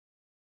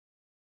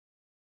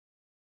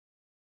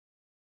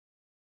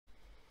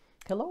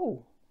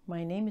Hello,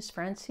 my name is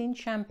Francine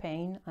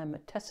Champagne. I'm a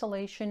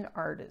tessellation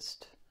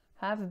artist.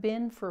 Have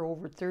been for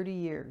over 30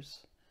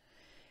 years.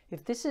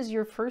 If this is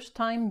your first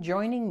time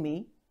joining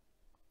me,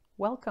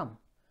 welcome.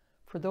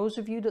 For those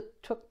of you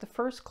that took the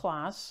first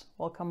class,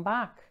 welcome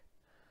back.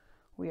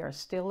 We are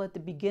still at the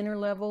beginner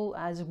level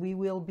as we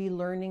will be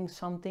learning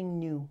something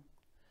new.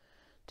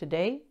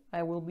 Today,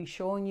 I will be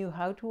showing you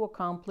how to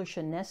accomplish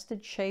a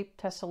nested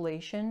shape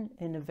tessellation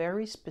in a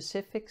very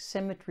specific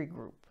symmetry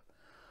group,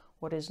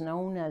 what is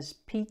known as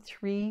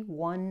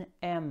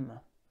P3-1M,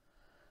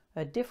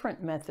 a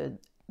different method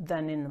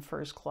than in the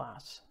first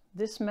class.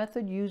 This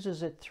method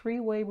uses a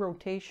three-way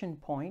rotation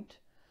point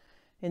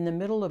in the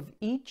middle of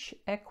each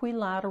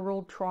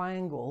equilateral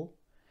triangle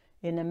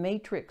in a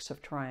matrix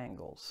of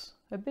triangles,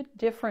 a bit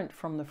different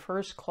from the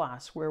first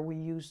class where we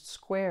used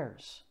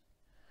squares.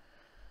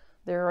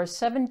 There are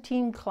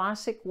 17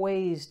 classic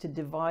ways to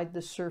divide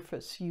the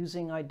surface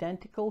using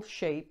identical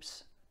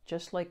shapes,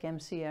 just like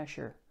MC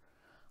Escher.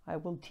 I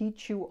will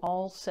teach you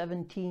all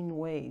 17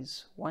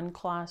 ways, one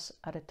class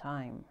at a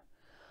time.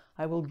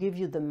 I will give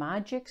you the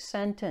magic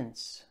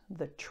sentence,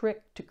 the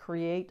trick to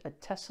create a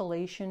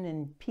tessellation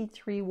in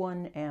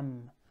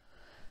P3-1M,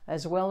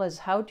 as well as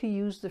how to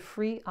use the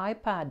free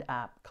iPad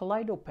app,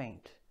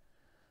 KaleidoPaint.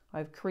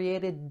 I've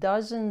created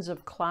dozens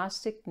of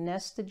classic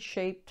nested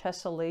shape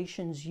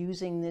tessellations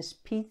using this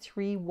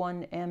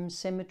P3-1M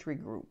symmetry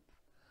group.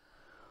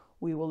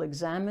 We will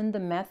examine the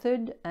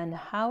method and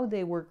how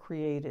they were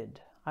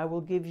created. I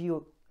will give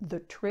you the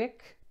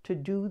trick to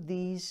do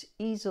these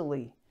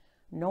easily.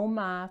 No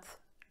math,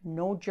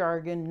 no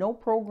jargon, no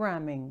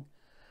programming.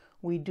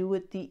 We do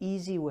it the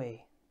easy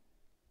way.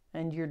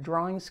 And your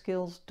drawing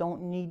skills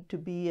don't need to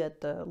be at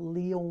the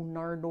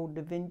Leonardo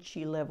da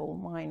Vinci level,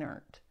 mine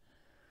aren't.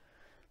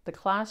 The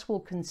class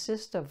will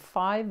consist of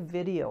 5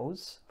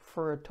 videos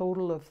for a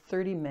total of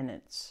 30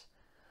 minutes.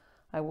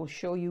 I will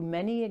show you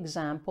many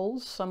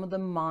examples, some of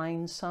them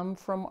mine, some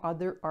from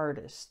other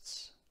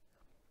artists.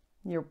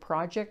 Your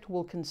project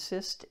will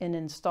consist in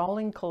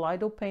installing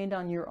KaleidoPaint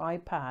on your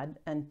iPad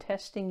and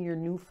testing your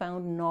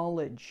newfound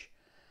knowledge,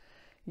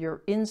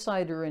 your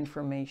insider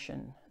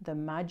information, the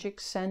magic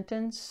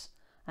sentence,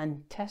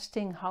 and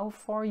testing how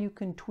far you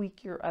can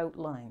tweak your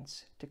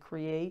outlines to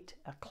create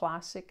a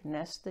classic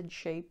nested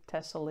shape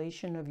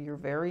tessellation of your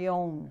very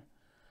own.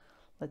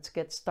 Let's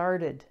get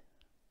started.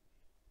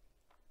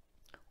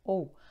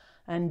 Oh,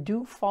 and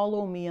do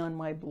follow me on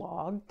my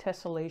blog,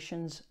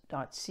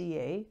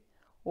 tessellations.ca,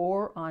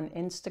 or on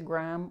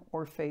Instagram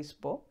or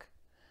Facebook.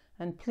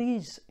 And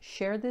please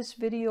share this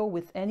video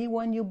with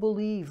anyone you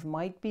believe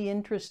might be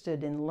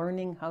interested in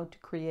learning how to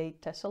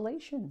create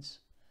tessellations.